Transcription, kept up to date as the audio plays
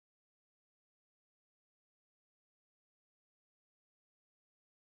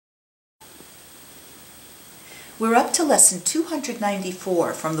We're up to lesson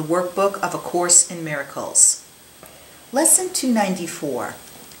 294 from the Workbook of A Course in Miracles. Lesson 294.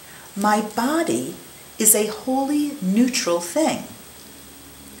 My body is a wholly neutral thing.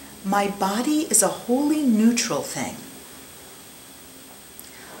 My body is a wholly neutral thing.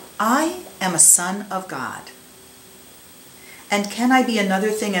 I am a son of God. And can I be another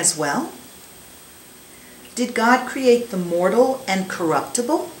thing as well? Did God create the mortal and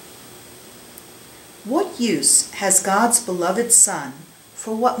corruptible? What use has God's beloved Son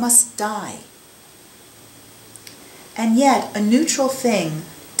for what must die? And yet a neutral thing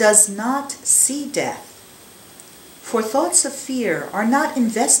does not see death, for thoughts of fear are not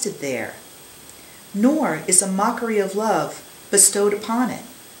invested there, nor is a mockery of love bestowed upon it.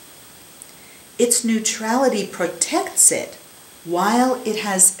 Its neutrality protects it while it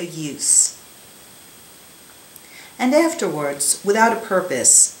has a use. And afterwards, without a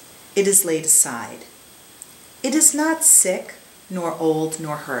purpose, it is laid aside. It is not sick, nor old,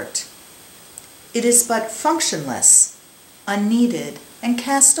 nor hurt. It is but functionless, unneeded, and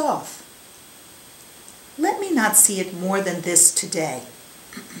cast off. Let me not see it more than this today,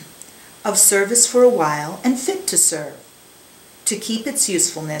 of service for a while and fit to serve, to keep its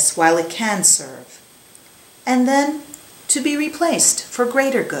usefulness while it can serve, and then to be replaced for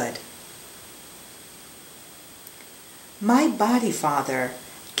greater good. My body, Father,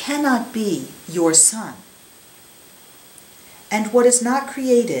 cannot be your Son. And what is not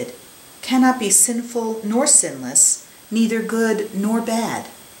created cannot be sinful nor sinless, neither good nor bad.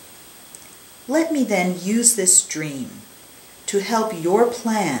 Let me then use this dream to help your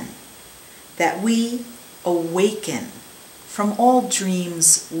plan, that we awaken from all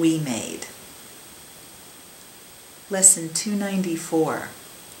dreams we made. Lesson 294.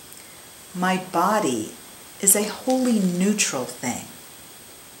 My body is a wholly neutral thing.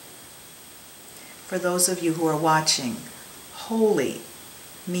 For those of you who are watching, holy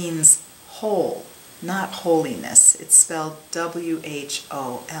means whole, not holiness. It's spelled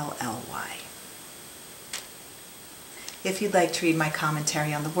W-H-O-L-L-Y. If you'd like to read my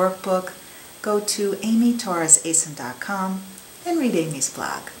commentary on the workbook, go to amytorresason.com and read Amy's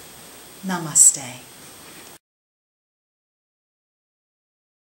blog. Namaste.